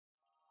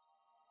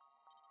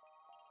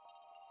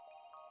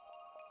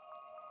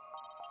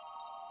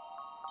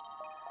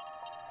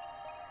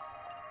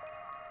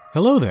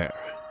Hello there.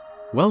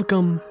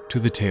 Welcome to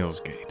the Tales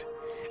Gate,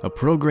 a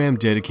program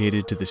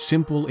dedicated to the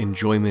simple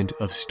enjoyment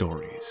of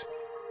stories.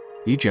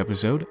 Each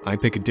episode, I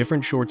pick a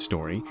different short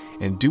story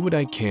and do what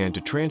I can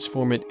to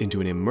transform it into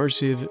an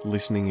immersive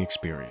listening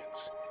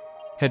experience.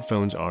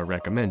 Headphones are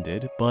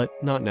recommended, but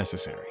not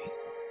necessary.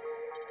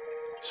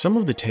 Some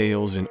of the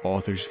tales and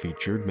authors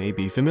featured may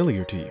be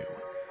familiar to you.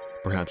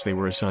 Perhaps they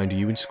were assigned to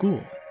you in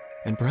school,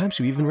 and perhaps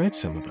you even read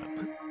some of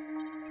them.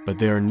 But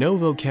there are no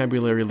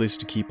vocabulary lists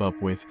to keep up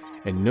with,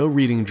 and no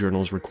reading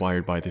journals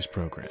required by this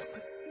program.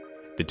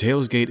 The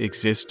Tales Gate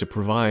exists to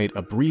provide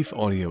a brief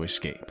audio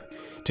escape,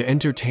 to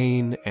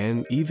entertain,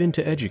 and even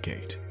to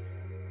educate.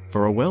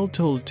 For a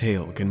well-told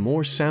tale can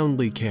more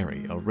soundly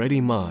carry a ready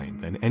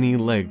mind than any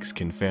legs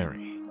can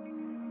ferry.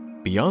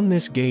 Beyond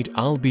this gate,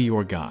 I'll be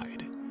your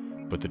guide,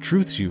 but the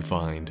truths you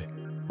find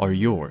are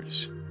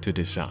yours to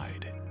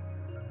decide.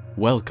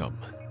 Welcome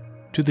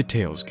to the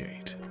Tales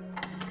Gate.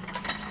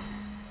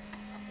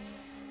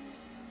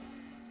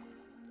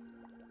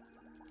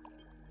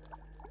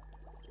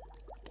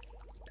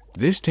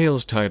 This tale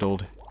is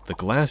titled The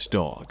Glass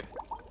Dog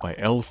by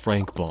L.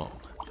 Frank Baum.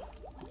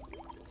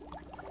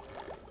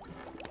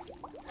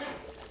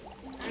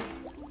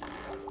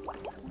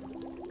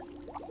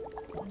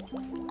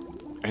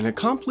 An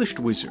accomplished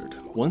wizard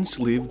once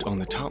lived on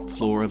the top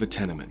floor of a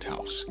tenement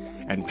house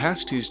and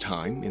passed his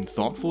time in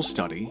thoughtful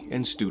study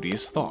and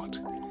studious thought.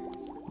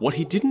 What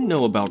he didn't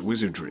know about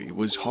wizardry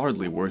was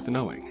hardly worth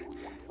knowing,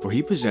 for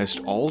he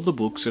possessed all the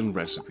books and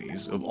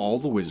recipes of all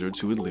the wizards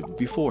who had lived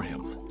before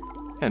him.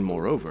 And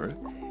moreover,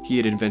 he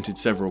had invented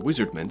several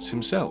wizardments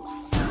himself.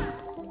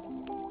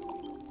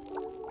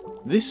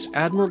 This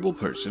admirable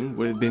person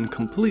would have been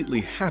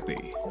completely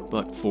happy,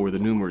 but for the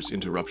numerous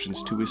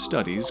interruptions to his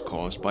studies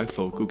caused by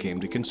folk who came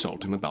to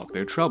consult him about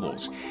their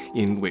troubles,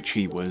 in which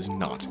he was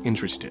not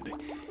interested,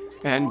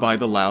 and by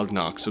the loud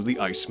knocks of the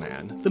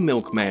iceman, the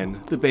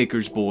milkman, the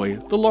baker's boy,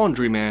 the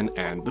laundryman,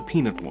 and the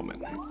peanut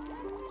woman.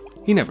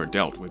 He never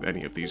dealt with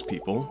any of these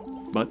people,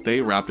 but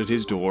they rapped at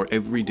his door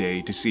every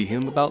day to see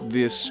him about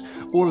this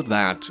or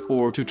that,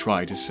 or to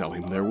try to sell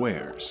him their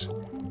wares.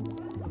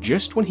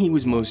 Just when he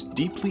was most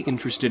deeply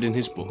interested in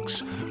his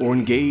books, or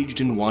engaged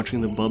in watching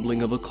the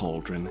bubbling of a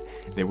cauldron,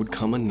 there would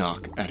come a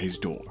knock at his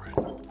door.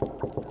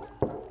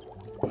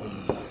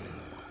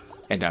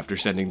 And after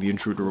sending the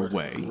intruder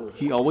away,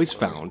 he always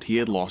found he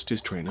had lost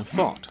his train of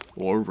thought,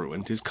 or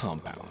ruined his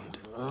compound.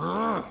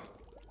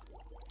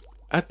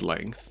 At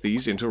length,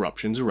 these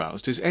interruptions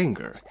aroused his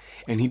anger,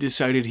 and he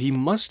decided he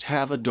must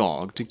have a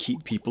dog to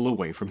keep people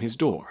away from his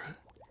door.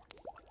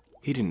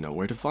 He didn't know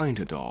where to find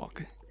a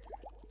dog.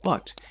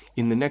 But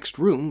in the next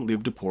room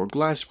lived a poor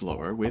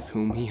glassblower with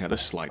whom he had a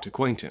slight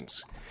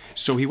acquaintance.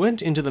 So he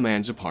went into the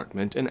man's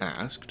apartment and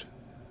asked,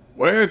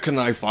 "Where can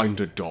I find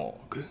a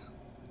dog?"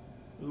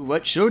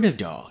 "What sort of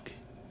dog?"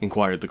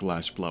 inquired the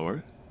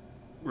glassblower.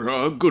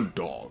 "A good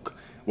dog.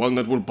 One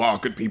that will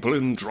bark at people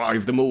and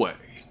drive them away.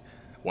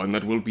 One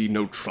that will be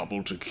no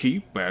trouble to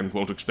keep and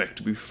won't expect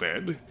to be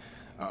fed.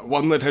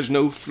 One that has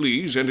no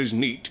fleas and is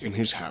neat in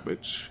his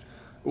habits.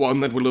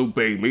 One that will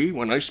obey me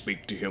when I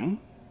speak to him.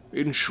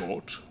 In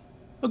short,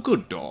 a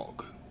good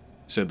dog,"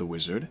 said the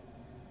wizard.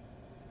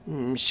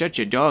 "Such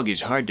a dog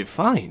is hard to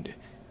find,"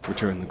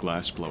 returned the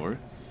glassblower,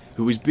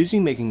 who was busy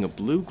making a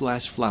blue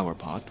glass flower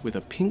pot with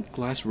a pink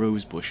glass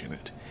rose bush in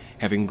it,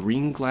 having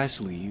green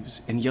glass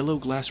leaves and yellow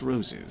glass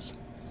roses.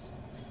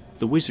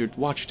 The wizard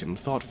watched him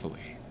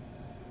thoughtfully.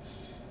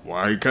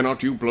 "Why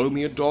cannot you blow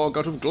me a dog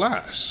out of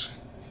glass?"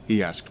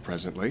 he asked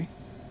presently.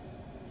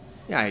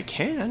 "I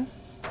can,"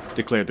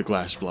 declared the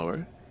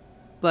glassblower,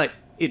 "but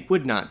it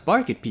would not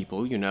bark at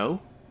people, you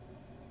know."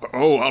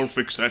 "Oh, I'll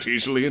fix that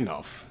easily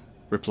enough,"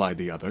 replied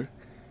the other.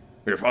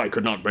 "If I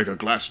could not make a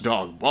glass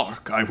dog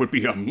bark, I would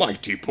be a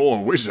mighty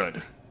poor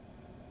wizard."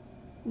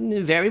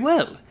 "Very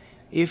well.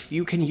 If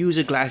you can use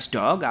a glass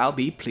dog, I'll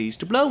be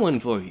pleased to blow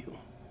one for you.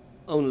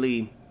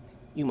 Only,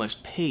 you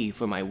must pay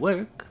for my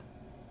work."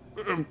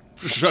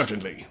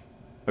 "Certainly,"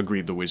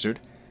 agreed the wizard.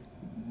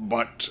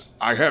 "But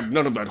I have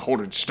none of that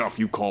horrid stuff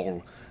you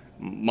call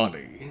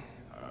money.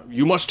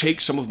 You must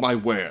take some of my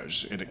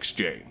wares in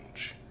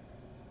exchange."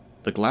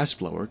 The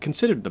glassblower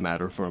considered the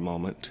matter for a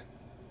moment.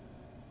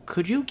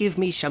 "Could you give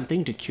me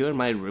something to cure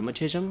my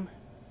rheumatism?"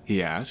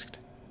 he asked.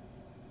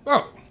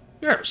 "Oh,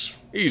 yes,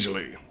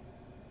 easily."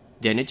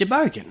 "Then it's a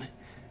bargain.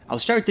 I'll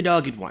start the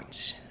dog at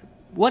once.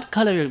 What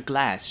color of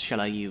glass shall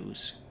I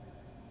use?"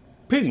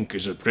 "Pink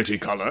is a pretty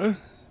color,"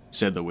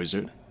 said the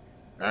wizard.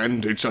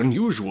 "And it's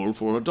unusual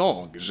for a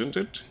dog, isn't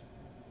it?"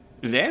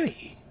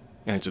 "Very,"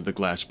 answered the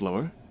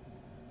glassblower.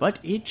 "But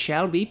it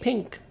shall be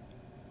pink."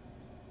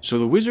 So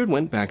the wizard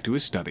went back to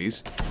his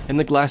studies, and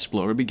the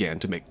glassblower began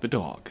to make the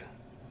dog.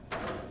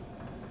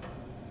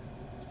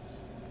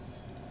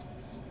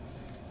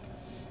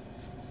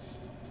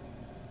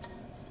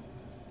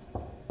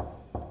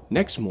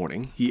 Next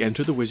morning, he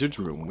entered the wizard's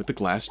room with the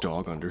glass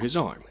dog under his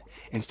arm,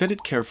 and set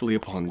it carefully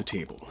upon the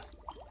table.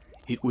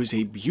 It was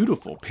a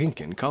beautiful pink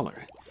in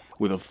color,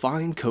 with a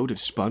fine coat of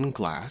spun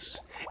glass,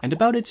 and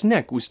about its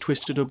neck was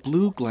twisted a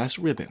blue glass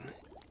ribbon.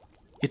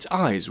 Its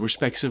eyes were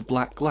specks of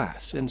black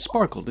glass and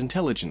sparkled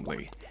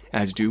intelligently,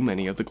 as do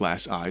many of the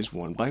glass eyes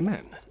worn by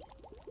men.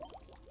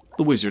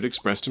 The wizard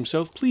expressed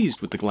himself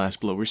pleased with the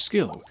glassblower's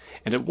skill,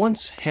 and at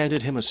once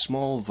handed him a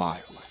small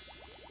vial.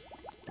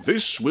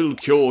 "This will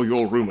cure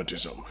your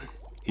rheumatism,"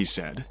 he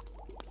said.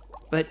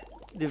 "But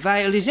the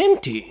vial is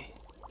empty,"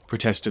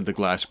 protested the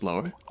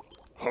glassblower.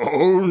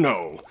 "Oh,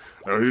 no,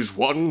 there is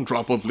one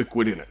drop of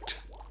liquid in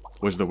it,"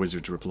 was the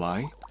wizard's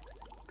reply.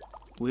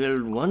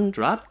 "Will one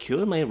drop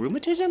cure my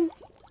rheumatism?"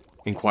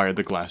 inquired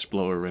the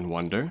glassblower in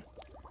wonder.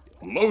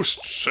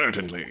 "Most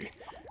certainly.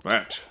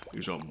 That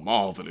is a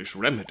marvelous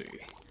remedy.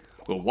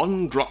 The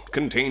one drop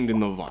contained in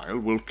the vial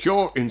will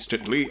cure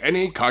instantly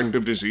any kind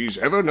of disease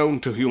ever known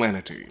to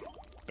humanity.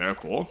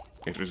 Therefore,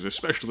 it is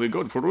especially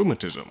good for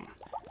rheumatism.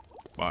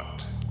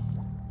 But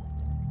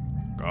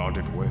guard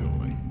it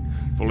well,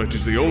 for it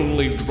is the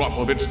only drop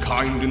of its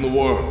kind in the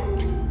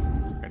world,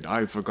 and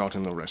I've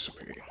forgotten the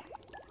recipe."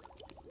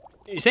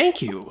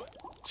 "Thank you,"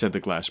 said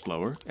the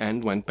glassblower,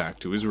 and went back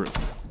to his room.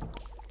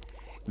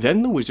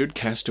 Then the wizard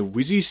cast a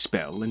wizzy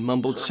spell and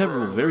mumbled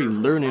several very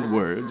learned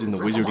words in the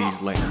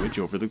wizardese language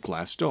over the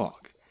glass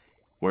dog,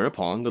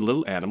 whereupon the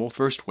little animal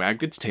first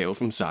wagged its tail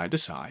from side to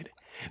side,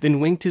 then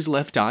winked his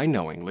left eye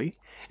knowingly,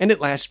 and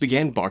at last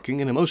began barking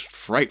in a most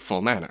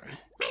frightful manner.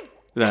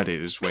 That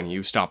is, when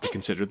you stop to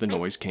consider the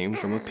noise came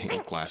from a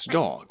pink glass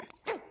dog.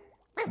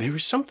 There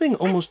is something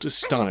almost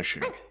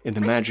astonishing in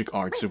the magic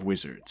arts of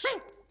wizards,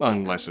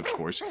 unless, of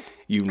course,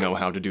 you know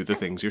how to do the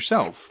things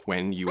yourself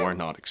when you are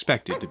not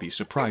expected to be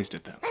surprised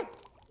at them.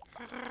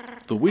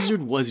 The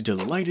wizard was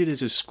delighted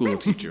as a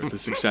schoolteacher at the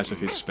success of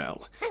his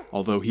spell,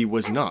 although he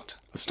was not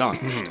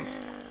astonished.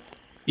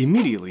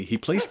 Immediately he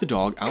placed the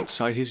dog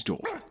outside his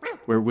door,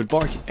 where it would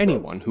bark at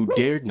anyone who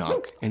dared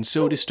knock and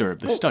so disturb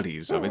the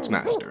studies of its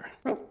master.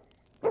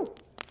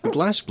 The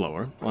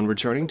glassblower, on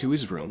returning to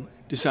his room,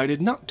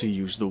 decided not to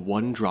use the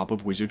one drop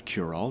of wizard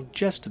cure-all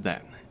just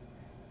then.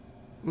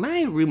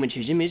 "My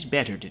rheumatism is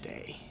better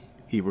today,"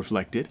 he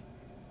reflected,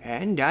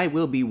 "and I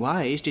will be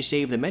wise to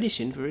save the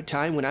medicine for a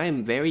time when I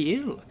am very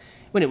ill,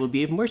 when it will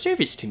be of more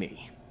service to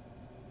me."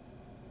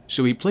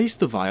 So he placed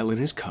the vial in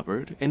his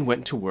cupboard and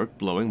went to work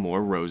blowing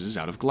more roses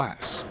out of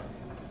glass.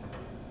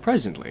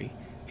 Presently,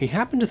 he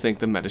happened to think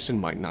the medicine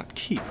might not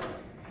keep,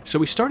 so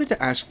he started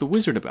to ask the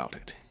wizard about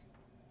it.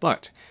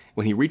 But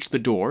when he reached the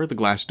door, the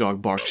glass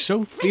dog barked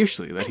so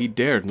fiercely that he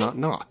dared not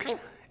knock,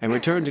 and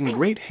returned in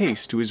great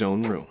haste to his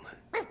own room.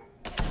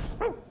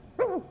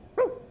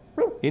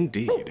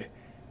 Indeed,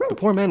 the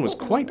poor man was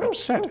quite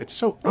upset at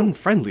so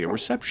unfriendly a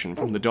reception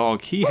from the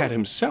dog he had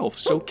himself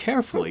so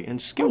carefully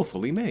and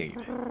skillfully made.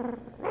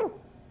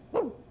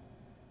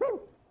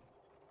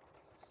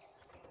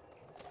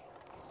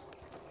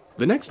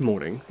 The next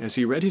morning, as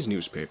he read his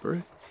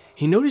newspaper,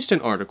 he noticed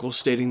an article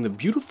stating the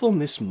beautiful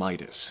Miss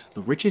Midas,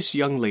 the richest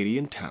young lady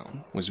in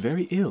town, was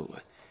very ill,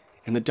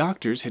 and the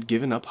doctors had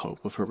given up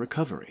hope of her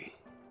recovery.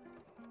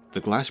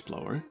 The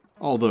glassblower,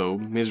 although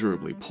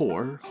miserably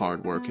poor,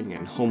 hard-working,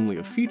 and homely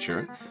of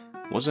feature,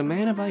 was a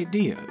man of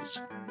ideas.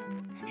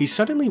 He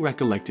suddenly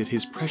recollected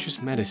his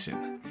precious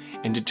medicine,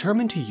 and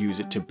determined to use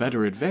it to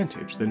better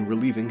advantage than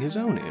relieving his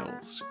own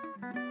ills.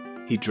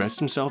 He dressed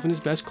himself in his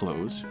best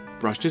clothes,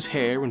 brushed his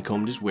hair and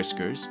combed his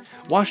whiskers,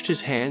 washed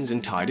his hands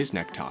and tied his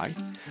necktie,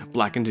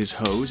 blackened his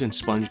hose and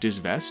sponged his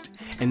vest,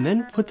 and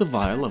then put the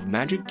vial of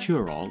magic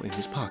cure-all in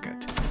his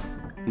pocket.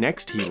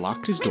 Next, he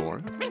locked his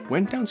door,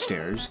 went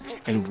downstairs,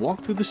 and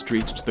walked through the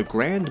streets to the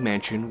grand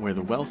mansion where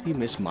the wealthy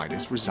Miss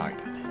Midas resided.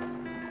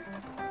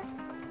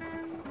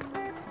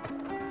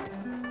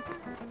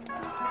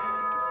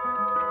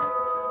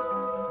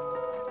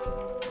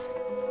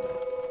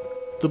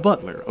 The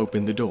butler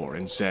opened the door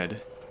and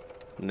said,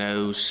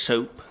 "No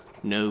soap,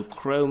 no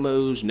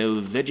chromos, no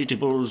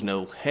vegetables,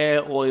 no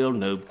hair oil,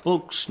 no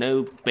books,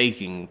 no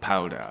baking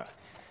powder.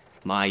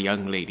 My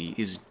young lady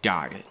is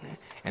dying,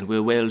 and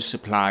we're well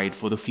supplied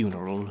for the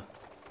funeral."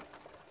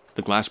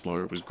 The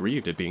glassblower was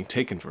grieved at being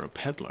taken for a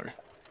peddler.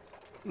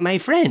 "My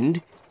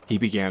friend," he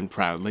began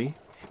proudly,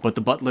 but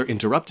the butler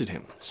interrupted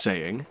him,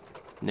 saying,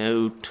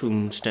 "No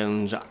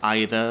tombstones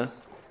either.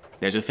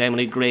 There's a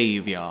family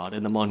graveyard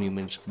and the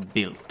monument's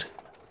built."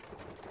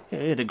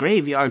 "The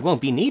graveyard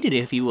won't be needed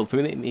if you will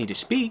permit me to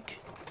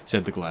speak,"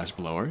 said the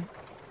glassblower.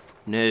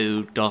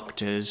 "No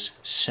doctors,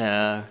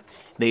 sir.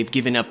 They've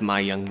given up my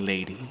young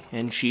lady,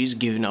 and she's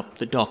given up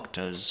the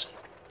doctors,"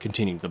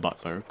 continued the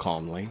butler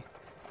calmly.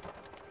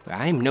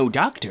 "I'm no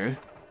doctor,"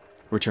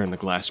 returned the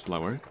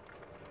glassblower.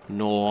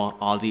 "Nor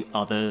are the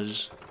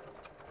others.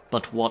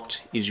 But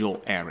what is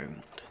your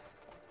errand?"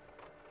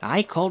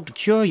 "I called to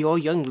cure your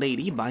young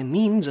lady by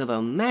means of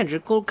a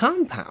magical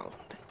compound."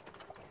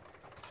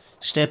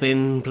 "Step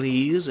in,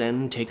 please,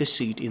 and take a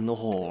seat in the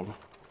hall.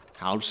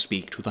 I'll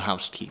speak to the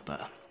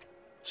housekeeper,"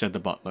 said the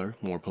butler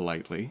more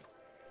politely.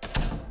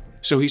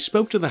 So he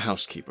spoke to the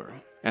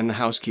housekeeper, and the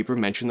housekeeper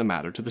mentioned the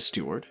matter to the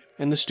steward,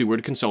 and the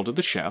steward consulted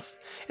the chef,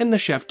 and the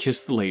chef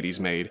kissed the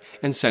lady's maid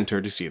and sent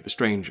her to see the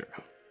stranger.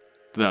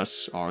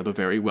 Thus are the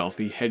very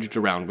wealthy hedged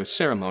around with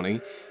ceremony,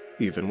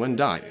 even when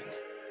dying.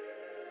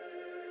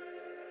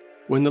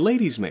 When the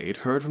lady's maid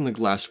heard from the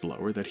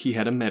glassblower that he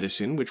had a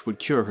medicine which would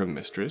cure her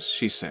mistress,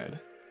 she said,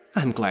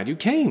 "I'm glad you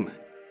came."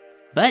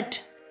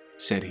 "But,"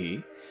 said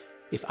he,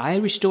 "if I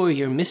restore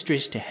your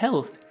mistress to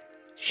health,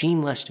 she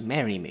must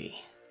marry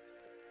me."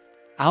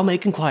 "I'll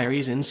make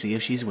inquiries and see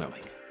if she's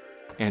willing,"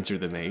 answered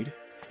the maid,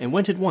 and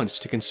went at once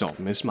to consult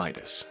Miss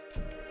Midas.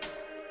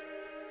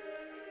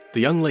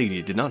 The young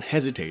lady did not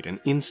hesitate an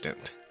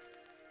instant.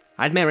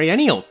 "I'd marry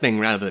any old thing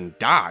rather than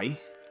die,"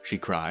 she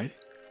cried.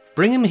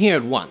 "Bring him here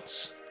at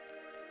once."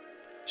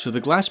 So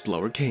the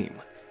glassblower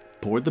came,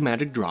 poured the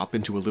magic drop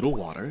into a little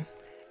water,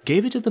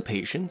 gave it to the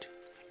patient,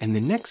 and the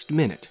next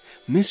minute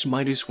Miss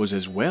Midas was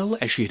as well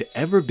as she had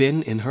ever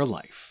been in her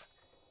life.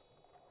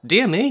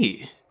 "Dear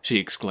me," she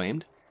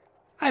exclaimed,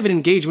 "I have an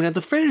engagement at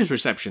the Fritters'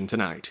 reception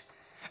tonight.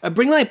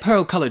 Bring my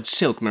pearl-colored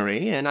silk,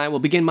 Marie, and I will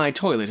begin my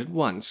toilet at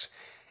once.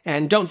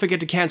 And don't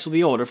forget to cancel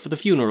the order for the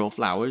funeral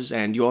flowers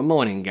and your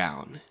mourning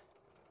gown."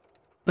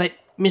 "But,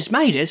 Miss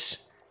Midas,"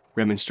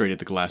 remonstrated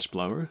the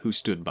glassblower, who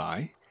stood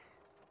by,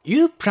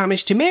 "you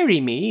promised to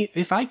marry me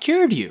if I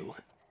cured you."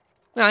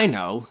 "I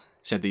know,"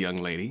 said the young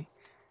lady,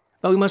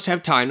 "but we must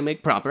have time to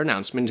make proper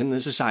announcement in the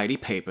society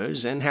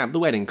papers and have the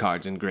wedding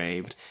cards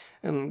engraved.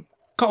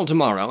 Call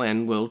tomorrow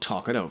and we'll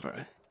talk it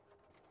over."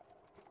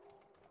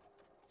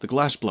 The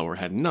glassblower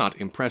had not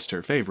impressed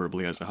her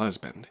favorably as a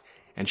husband,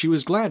 and she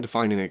was glad to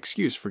find an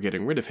excuse for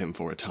getting rid of him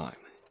for a time,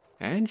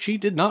 and she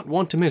did not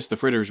want to miss the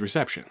Fritters'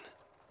 reception.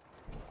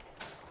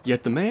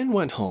 Yet the man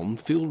went home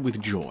filled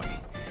with joy,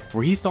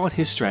 for he thought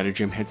his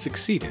stratagem had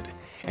succeeded,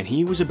 and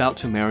he was about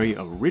to marry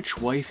a rich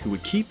wife who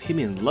would keep him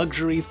in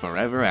luxury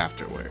forever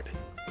afterward.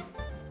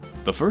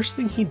 The first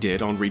thing he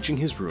did on reaching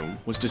his room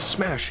was to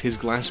smash his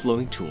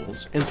glass-blowing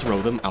tools and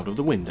throw them out of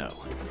the window.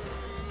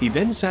 He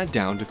then sat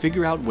down to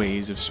figure out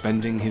ways of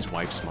spending his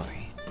wife's money.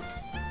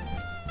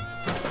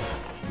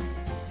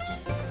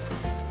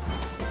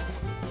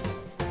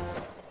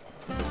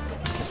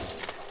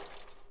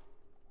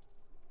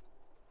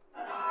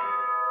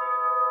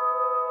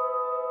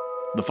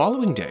 The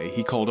following day,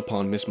 he called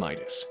upon Miss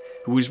Midas,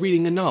 who was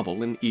reading a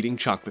novel and eating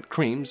chocolate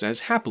creams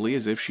as happily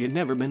as if she had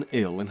never been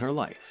ill in her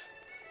life.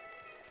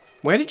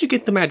 "Where did you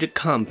get the magic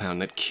compound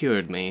that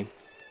cured me?"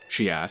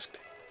 she asked.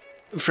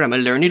 "From a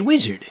learned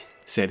wizard,"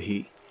 said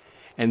he,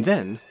 and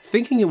then,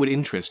 thinking it would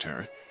interest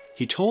her,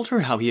 he told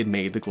her how he had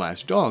made the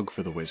glass dog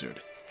for the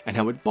wizard, and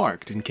how it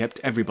barked and kept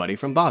everybody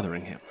from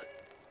bothering him.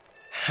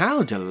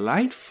 "How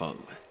delightful,"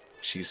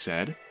 she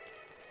said.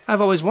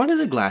 "I've always wanted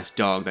a glass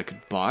dog that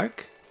could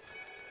bark."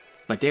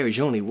 "But there is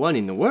only one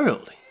in the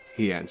world,"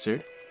 he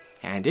answered,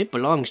 "and it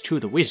belongs to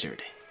the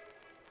wizard."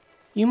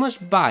 "You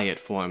must buy it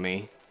for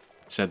me,"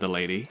 said the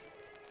lady.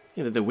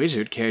 "The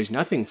wizard cares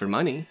nothing for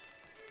money,"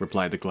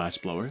 replied the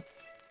glassblower.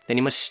 "Then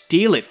you must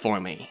steal it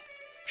for me,"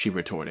 she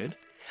retorted.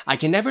 "I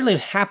can never live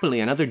happily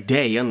another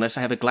day unless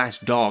I have a glass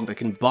dog that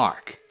can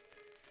bark."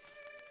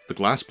 The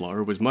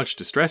glassblower was much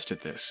distressed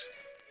at this,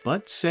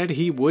 but said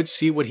he would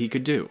see what he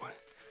could do.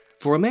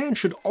 For a man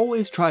should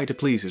always try to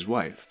please his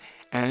wife,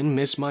 and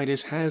Miss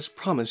Midas has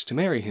promised to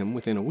marry him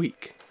within a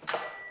week.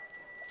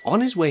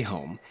 On his way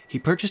home, he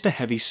purchased a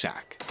heavy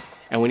sack,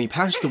 and when he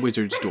passed the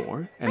wizard's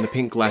door, and the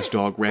pink glass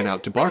dog ran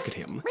out to bark at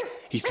him,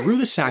 he threw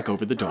the sack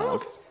over the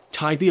dog,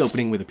 tied the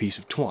opening with a piece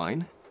of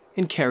twine,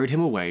 and carried him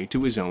away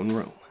to his own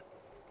room.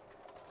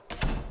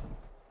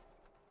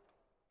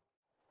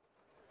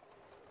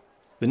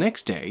 The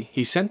next day,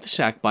 he sent the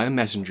sack by a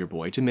messenger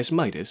boy to Miss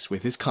Midas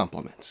with his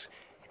compliments,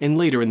 and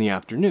later in the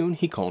afternoon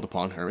he called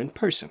upon her in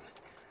person,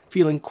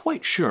 feeling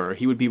quite sure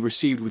he would be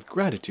received with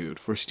gratitude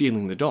for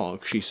stealing the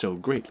dog she so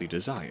greatly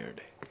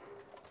desired.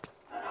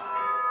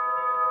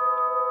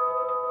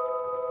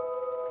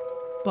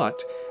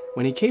 But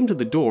when he came to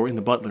the door and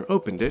the butler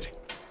opened it,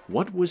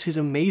 what was his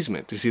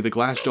amazement to see the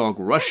glass dog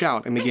rush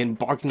out and begin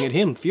barking at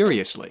him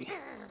furiously.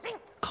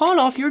 "Call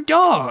off your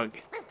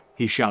dog!"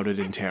 he shouted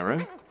in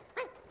terror.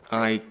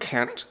 "I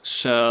can't,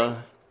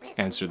 sir,"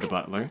 answered the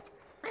butler.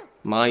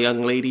 "My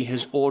young lady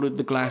has ordered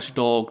the glass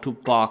dog to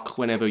bark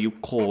whenever you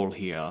call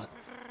here.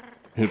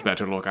 You'd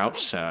better look out,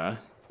 sir,"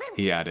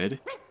 he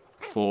added,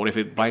 "for if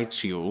it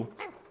bites you,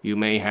 you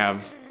may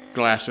have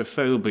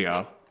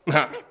glassophobia."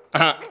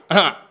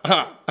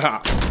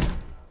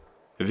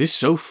 This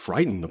so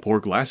frightened the poor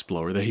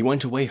glassblower that he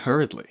went away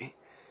hurriedly.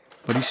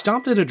 But he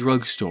stopped at a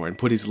drugstore and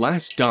put his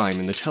last dime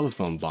in the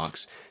telephone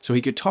box so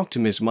he could talk to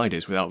Miss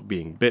Midas without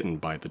being bitten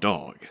by the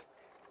dog.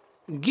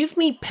 "Give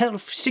me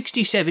Pelf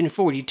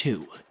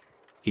 6742,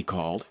 he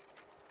called.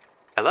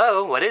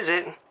 "Hello, what is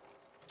it?"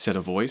 said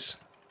a voice.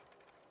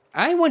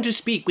 "I want to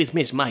speak with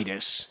Miss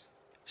Midas,"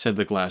 said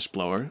the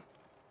glassblower.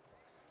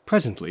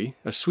 Presently,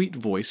 a sweet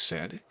voice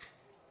said,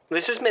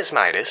 "This is Miss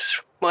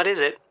Midas. What is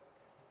it?"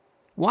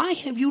 "Why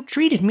have you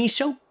treated me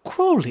so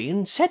cruelly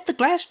and set the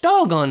glass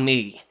dog on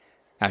me?"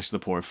 asked the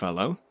poor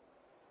fellow.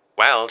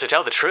 "Well, to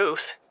tell the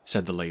truth,"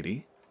 said the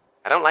lady,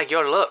 "I don't like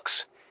your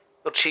looks.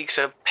 Your cheeks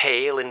are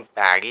pale and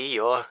baggy,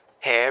 your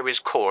hair is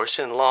coarse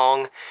and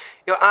long,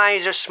 your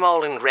eyes are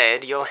small and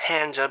red, your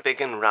hands are big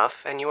and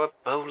rough, and you are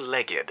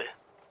bow-legged."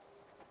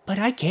 "But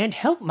I can't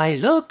help my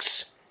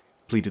looks,"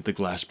 pleaded the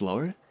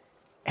glassblower.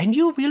 And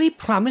you really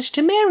promised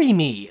to marry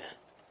me.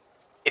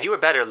 If you were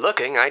better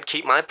looking, I'd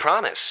keep my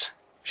promise,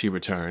 she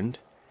returned.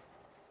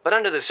 But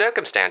under the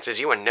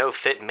circumstances, you are no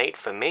fit mate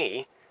for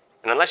me.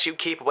 And unless you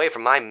keep away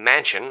from my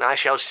mansion, I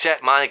shall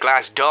set my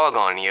glass dog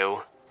on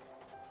you.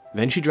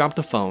 Then she dropped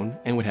the phone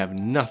and would have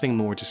nothing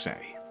more to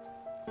say.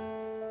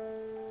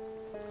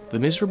 The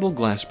miserable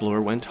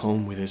glassblower went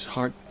home with his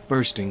heart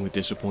bursting with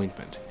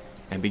disappointment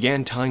and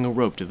began tying a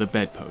rope to the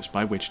bedpost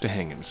by which to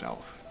hang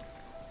himself.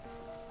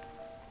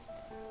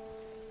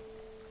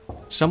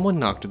 Someone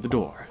knocked at the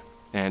door,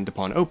 and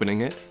upon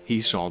opening it,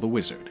 he saw the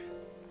wizard.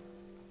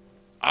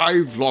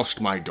 "I've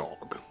lost my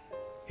dog,"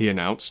 he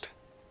announced.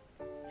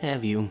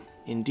 Have you,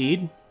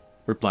 indeed?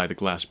 Replied the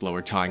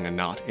glassblower, tying a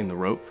knot in the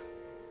rope.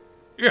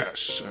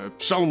 "Yes,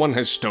 someone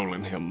has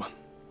stolen him."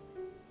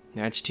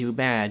 That's too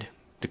bad,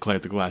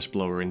 declared the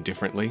glassblower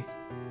indifferently.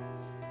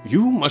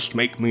 "You must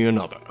make me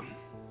another,"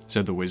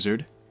 said the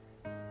wizard.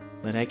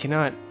 But I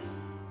cannot.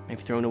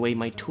 I've thrown away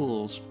my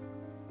tools.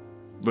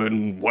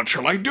 "Then what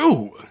shall I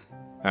do?"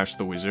 asked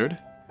the wizard.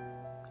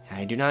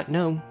 I do not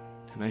know,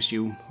 unless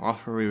you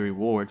offer a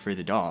reward for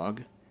the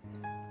dog.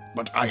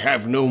 "But I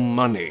have no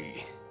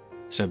money,"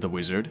 said the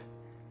wizard.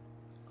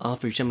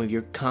 Offer some of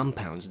your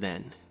compounds,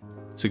 then,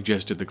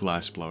 suggested the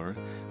glassblower,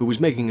 who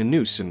was making a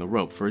noose in the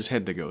rope for his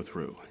head to go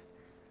through.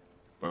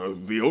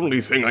 "The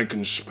only thing I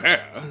can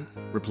spare,"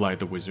 replied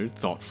the wizard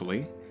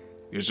thoughtfully,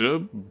 "is a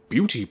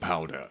beauty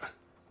powder."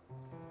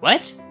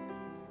 What?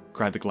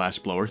 cried the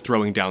glassblower,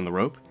 throwing down the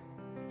rope.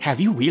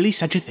 Have you really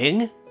such a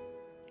thing?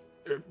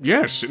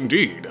 "Yes,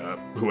 indeed.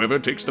 Whoever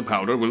takes the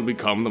powder will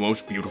become the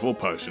most beautiful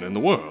person in the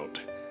world."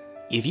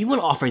 If you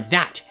will offer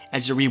that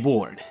as a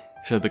reward,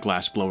 said the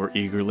glassblower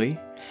eagerly,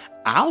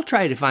 I'll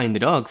try to find the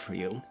dog for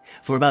you,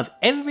 for above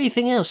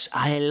everything else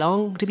I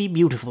long to be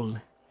beautiful.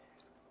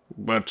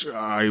 "But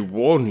I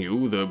warn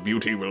you, the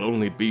beauty will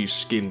only be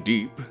skin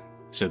deep,"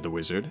 said the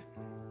wizard.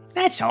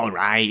 That's all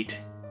right,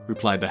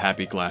 replied the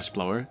happy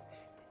glassblower.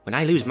 When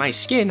I lose my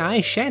skin,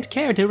 I shan't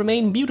care to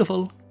remain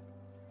beautiful.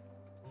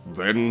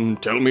 "Then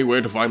tell me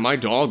where to find my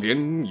dog,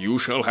 and you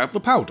shall have the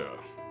powder,"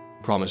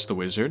 promised the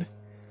wizard.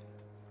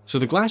 So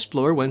the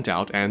glassblower went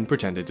out and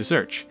pretended to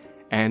search,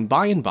 and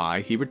by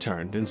he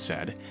returned and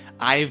said,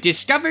 I've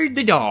discovered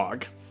the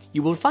dog.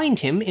 You will find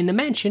him in the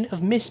mansion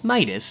of Miss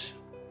Midas.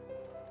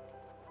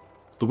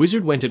 The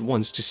wizard went at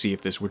once to see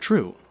if this were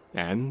true,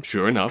 and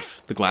sure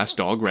enough, the glass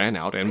dog ran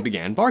out and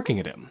began barking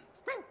at him.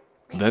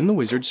 Then the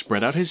wizard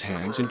spread out his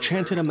hands and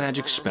chanted a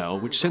magic spell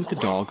which sent the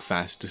dog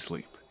fast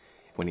asleep,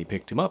 when he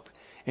picked him up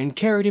and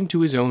carried him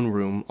to his own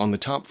room on the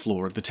top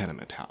floor of the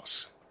tenement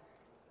house.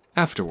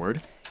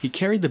 Afterward, he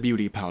carried the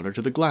beauty powder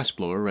to the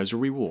glassblower as a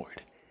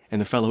reward,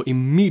 and the fellow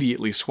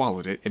immediately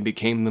swallowed it and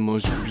became the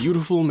most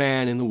beautiful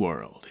man in the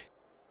world.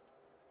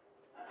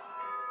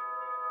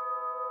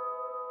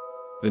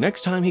 The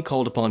next time he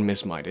called upon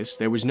Miss Midas,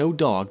 there was no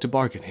dog to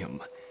bark at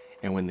him,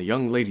 and when the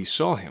young lady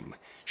saw him,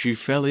 she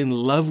fell in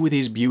love with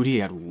his beauty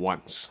at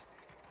once.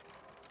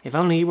 If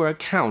only you were a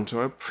count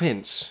or a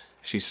prince,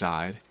 she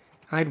sighed,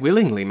 I'd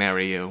willingly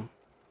marry you.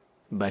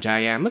 But I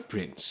am a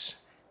prince,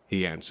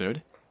 he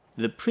answered,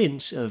 the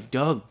prince of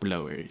dog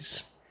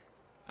blowers.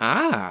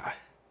 Ah,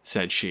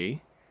 said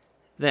she.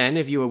 Then,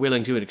 if you are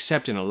willing to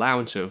accept an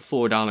allowance of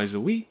 $4 a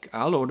week,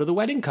 I'll order the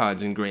wedding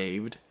cards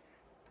engraved.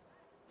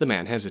 The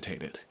man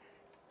hesitated,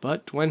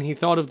 but when he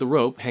thought of the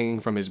rope hanging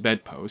from his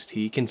bedpost,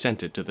 he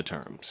consented to the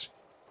terms.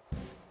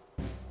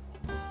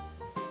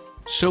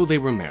 So they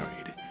were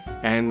married,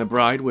 and the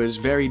bride was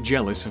very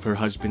jealous of her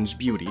husband's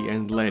beauty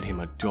and led him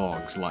a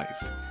dog's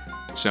life.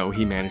 So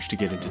he managed to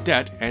get into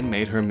debt and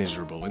made her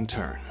miserable in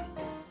turn.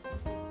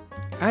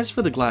 As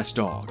for the glass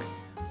dog,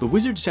 the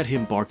wizard set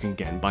him barking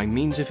again by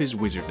means of his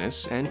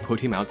wizardness and put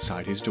him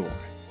outside his door.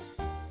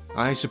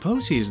 I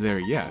suppose he is there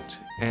yet,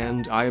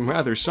 and I am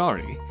rather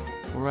sorry,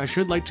 for I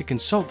should like to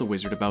consult the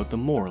wizard about the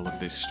moral of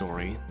this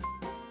story.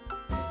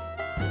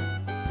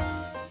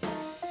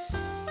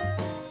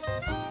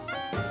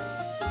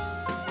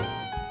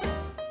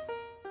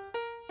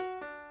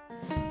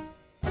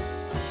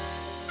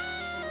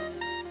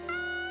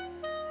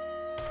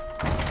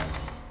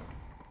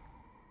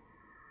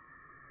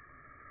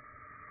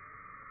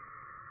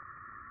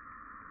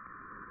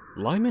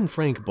 Lyman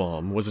Frank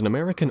Baum was an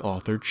American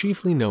author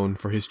chiefly known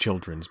for his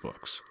children's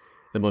books,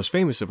 the most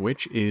famous of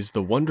which is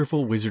The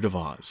Wonderful Wizard of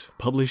Oz,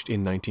 published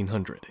in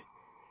 1900.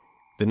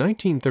 The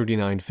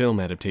 1939 film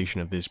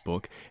adaptation of this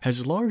book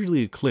has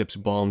largely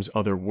eclipsed Baum's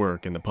other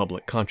work in the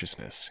public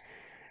consciousness.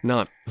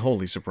 Not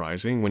wholly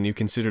surprising when you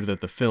consider that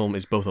the film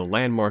is both a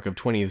landmark of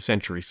 20th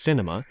century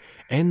cinema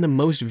and the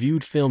most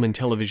viewed film in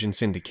television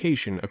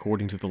syndication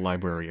according to the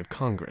Library of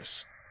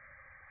Congress.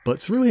 But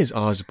through his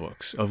Oz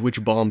books, of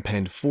which Baum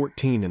penned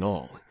 14 in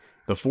all,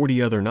 the 40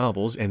 other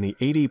novels and the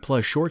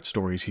 80-plus short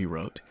stories he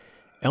wrote,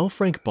 L.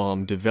 Frank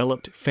Baum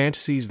developed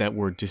fantasies that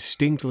were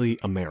distinctly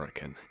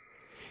American.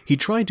 He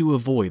tried to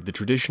avoid the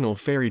traditional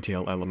fairy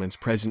tale elements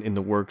present in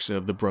the works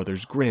of the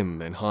Brothers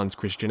Grimm and Hans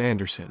Christian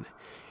Andersen,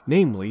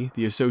 namely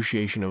the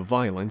association of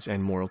violence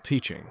and moral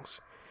teachings,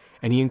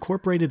 and he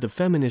incorporated the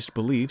feminist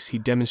beliefs he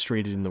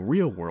demonstrated in the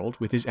real world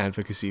with his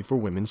advocacy for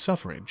women's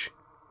suffrage.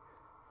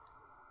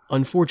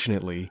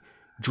 Unfortunately,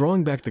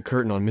 drawing back the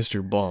curtain on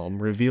Mr.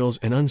 Baum reveals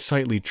an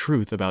unsightly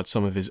truth about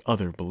some of his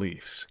other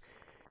beliefs.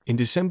 In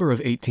December of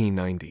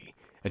 1890,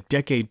 a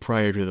decade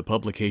prior to the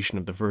publication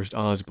of the first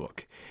Oz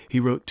book, he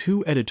wrote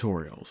 2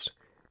 editorials,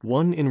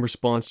 one in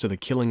response to the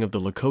killing of the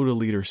Lakota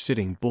leader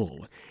Sitting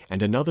Bull,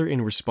 and another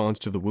in response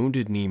to the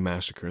Wounded Knee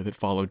massacre that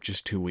followed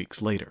just 2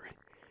 weeks later.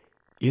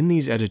 In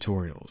these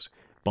editorials,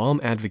 Baum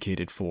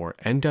advocated for,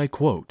 and I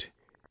quote,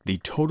 the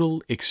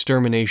total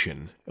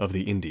extermination of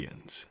the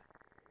Indians.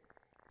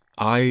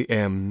 I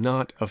am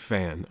not a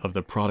fan of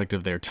the product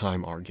of their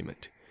time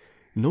argument,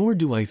 nor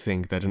do I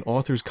think that an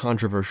author's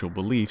controversial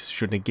beliefs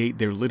should negate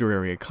their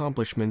literary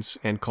accomplishments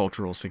and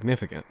cultural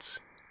significance.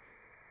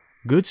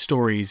 Good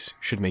stories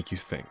should make you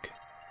think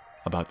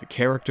about the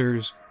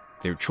characters,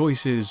 their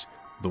choices,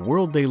 the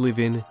world they live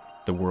in,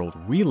 the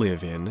world we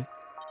live in,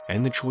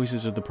 and the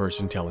choices of the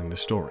person telling the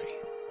story.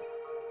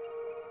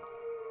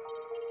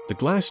 The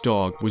Glass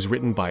Dog was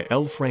written by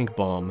L. Frank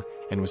Baum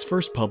and was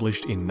first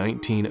published in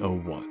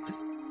 1901.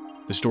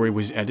 The story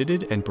was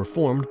edited and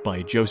performed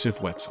by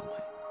Joseph Wetzel.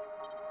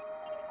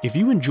 If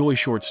you enjoy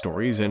short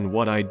stories and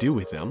what I do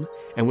with them,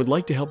 and would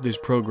like to help this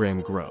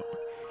program grow,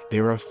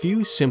 there are a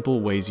few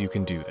simple ways you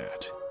can do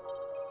that.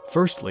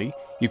 Firstly,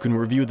 you can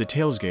review The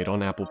Talesgate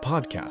on Apple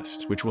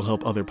Podcasts, which will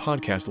help other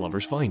podcast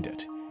lovers find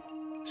it.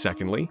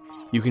 Secondly,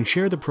 you can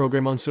share the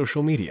program on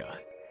social media.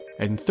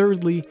 And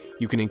thirdly,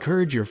 you can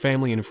encourage your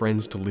family and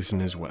friends to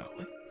listen as well.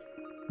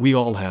 We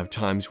all have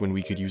times when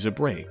we could use a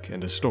break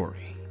and a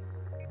story.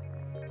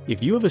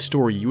 If you have a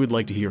story you would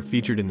like to hear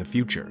featured in the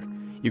future,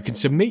 you can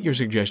submit your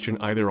suggestion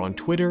either on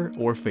Twitter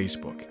or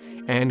Facebook,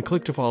 and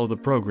click to follow the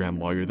program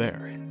while you're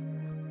there.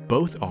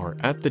 Both are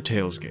at The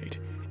Talesgate,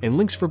 and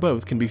links for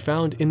both can be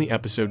found in the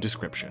episode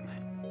description.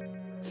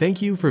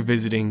 Thank you for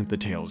visiting The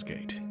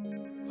Talesgate.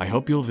 I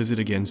hope you'll visit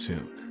again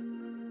soon.